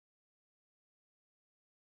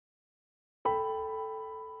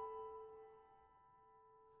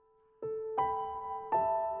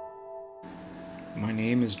My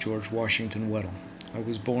name is George Washington Weddell. I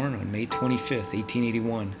was born on May 25,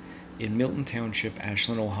 1881, in Milton Township,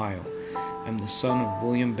 Ashland, Ohio. I'm the son of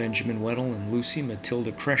William Benjamin Weddell and Lucy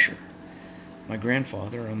Matilda Krescher. My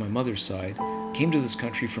grandfather, on my mother's side, came to this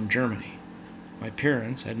country from Germany. My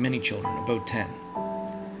parents had many children, about 10.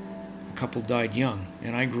 A couple died young,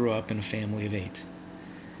 and I grew up in a family of 8.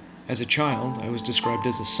 As a child, I was described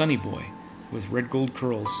as a sunny boy, with red gold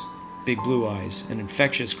curls, big blue eyes, an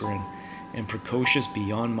infectious grin, and precocious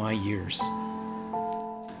beyond my years.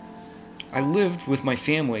 I lived with my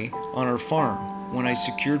family on our farm when I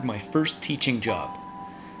secured my first teaching job.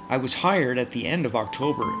 I was hired at the end of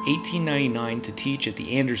October 1899 to teach at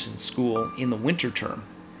the Anderson School in the winter term.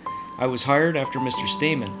 I was hired after Mr.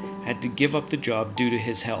 Stamen had to give up the job due to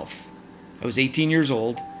his health. I was 18 years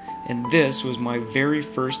old, and this was my very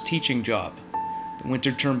first teaching job. The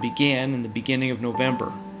winter term began in the beginning of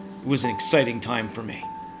November. It was an exciting time for me.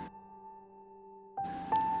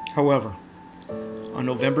 However, on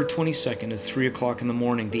November 22nd at 3 o'clock in the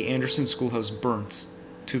morning, the Anderson Schoolhouse burnt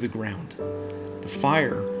to the ground. The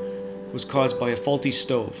fire was caused by a faulty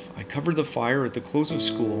stove. I covered the fire at the close of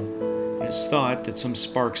school, and it's thought that some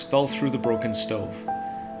sparks fell through the broken stove.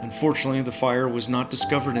 Unfortunately, the fire was not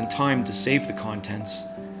discovered in time to save the contents.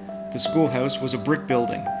 The schoolhouse was a brick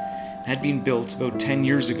building and had been built about 10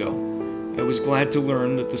 years ago. I was glad to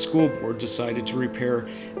learn that the school board decided to repair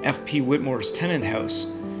F.P. Whitmore's tenant house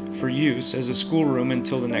for use as a schoolroom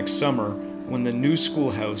until the next summer, when the new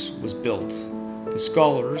schoolhouse was built. The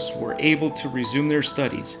scholars were able to resume their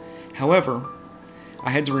studies. However,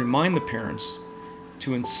 I had to remind the parents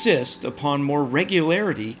to insist upon more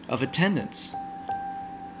regularity of attendance.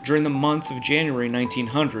 During the month of January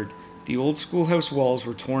 1900, the old schoolhouse walls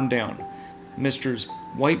were torn down. Misters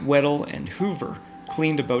White, Weddell, and Hoover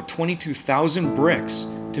cleaned about 22,000 bricks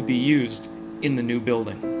to be used in the new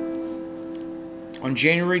building. On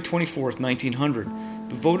January 24, 1900,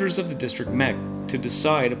 the voters of the district met to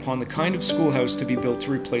decide upon the kind of schoolhouse to be built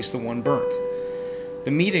to replace the one burnt.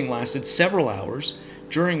 The meeting lasted several hours,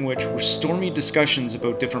 during which were stormy discussions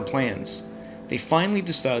about different plans. They finally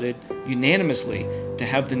decided unanimously to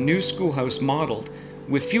have the new schoolhouse modeled,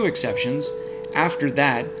 with few exceptions, after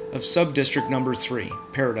that of Subdistrict Number 3,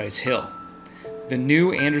 Paradise Hill. The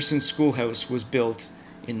new Anderson Schoolhouse was built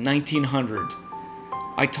in 1900.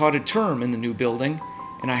 I taught a term in the new building,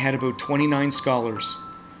 and I had about 29 scholars.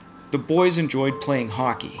 The boys enjoyed playing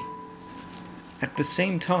hockey. At the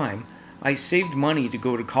same time, I saved money to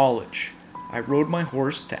go to college. I rode my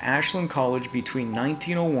horse to Ashland College between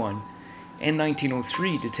 1901 and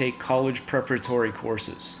 1903 to take college preparatory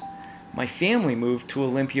courses. My family moved to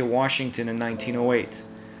Olympia, Washington in 1908.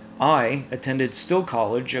 I attended Still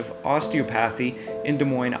College of Osteopathy in Des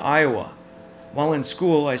Moines, Iowa. While in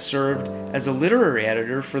school, I served as a literary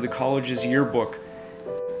editor for the college's yearbook.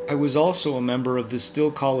 I was also a member of the Still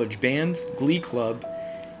College Band, Glee Club,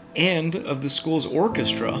 and of the school's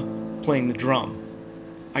orchestra, playing the drum.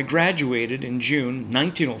 I graduated in June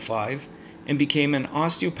 1905 and became an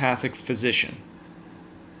osteopathic physician.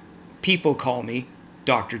 People call me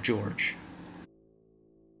Dr. George.